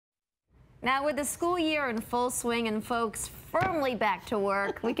Now, with the school year in full swing and folks firmly back to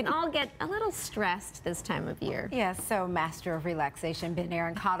work, we can all get a little stressed this time of year. Yes, so master of relaxation, Ben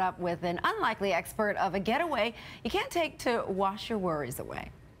Aaron caught up with an unlikely expert of a getaway you can't take to wash your worries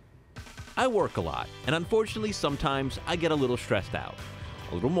away. I work a lot, and unfortunately sometimes I get a little stressed out.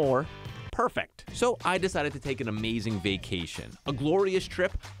 A little more. Perfect. So I decided to take an amazing vacation, a glorious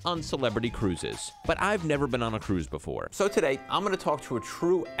trip on celebrity cruises. But I've never been on a cruise before. So today, I'm going to talk to a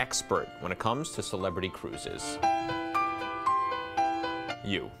true expert when it comes to celebrity cruises.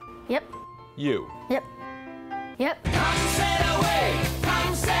 You. Yep. You. Yep. Yep. Come sail away,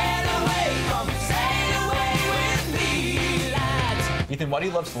 come sail away, come sail away with me, lads. Ethan, why do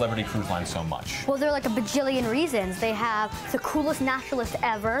you love celebrity cruise lines so much? Well, there are like a bajillion reasons. They have the coolest naturalist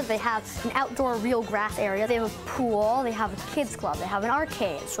ever. They have an outdoor real grass area. They have a pool. They have a kids club. They have an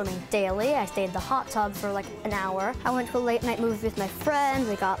arcade. Swimming daily. I stayed in the hot tub for like an hour. I went to a late night movie with my friends.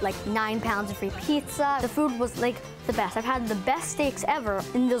 We got like 9 pounds of free pizza. The food was like the best. I've had the best steaks ever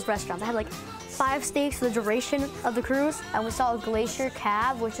in those restaurants. I had like 5 steaks for the duration of the cruise, and we saw a glacier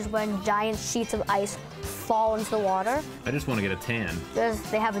cave, which is when giant sheets of ice fall into the water. I just want to get a tan.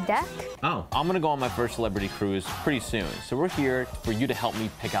 They have a deck. Oh. I'm going to go on my first celebrity cruise pretty soon, so we're here for you to help me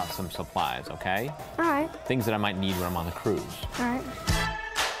pick out some supplies, okay? All right. Things that I might need when I'm on the cruise. All right.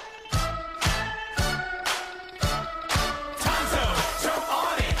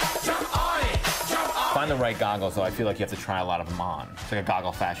 Find the right goggles, though. I feel like you have to try a lot of them on. It's like a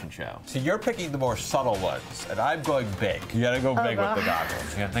goggle fashion show. So you're picking the more subtle ones, and I'm going big. You gotta go big with the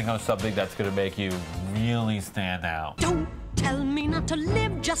goggles. You gotta think of something that's gonna make you really stand out. Don't tell me not to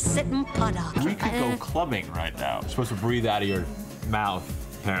live, just sit and putter. We could go clubbing right now. You're supposed to breathe out of your mouth,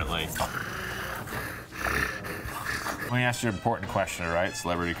 apparently. Let me ask you an important question, all right?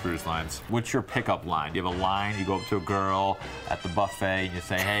 Celebrity cruise lines. What's your pickup line? Do you have a line? You go up to a girl at the buffet and you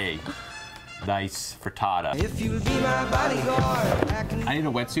say, hey, nice frittata. If you'll be my bodyguard, I need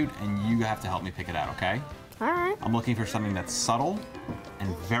a wetsuit, and you have to help me pick it out, okay? All right. I'm looking for something that's subtle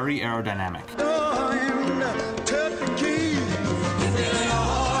and very aerodynamic.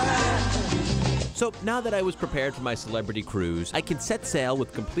 So now that I was prepared for my celebrity cruise, I can set sail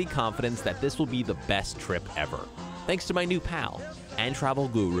with complete confidence that this will be the best trip ever. Thanks to my new pal and travel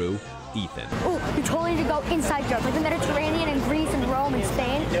guru, Ethan. Oh, you totally need to go inside Europe, like the Mediterranean and Greece and Rome and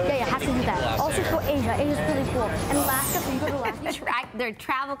Spain. Yeah, you have to do that. Also go Asia. Asia's really cool. And Alaska, so you go to Alaska. They're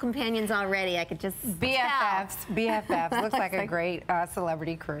travel companions already. I could just BFFs. BFFs. Looks like a great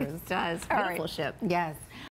celebrity cruise. It does. All Beautiful right. ship. Yes.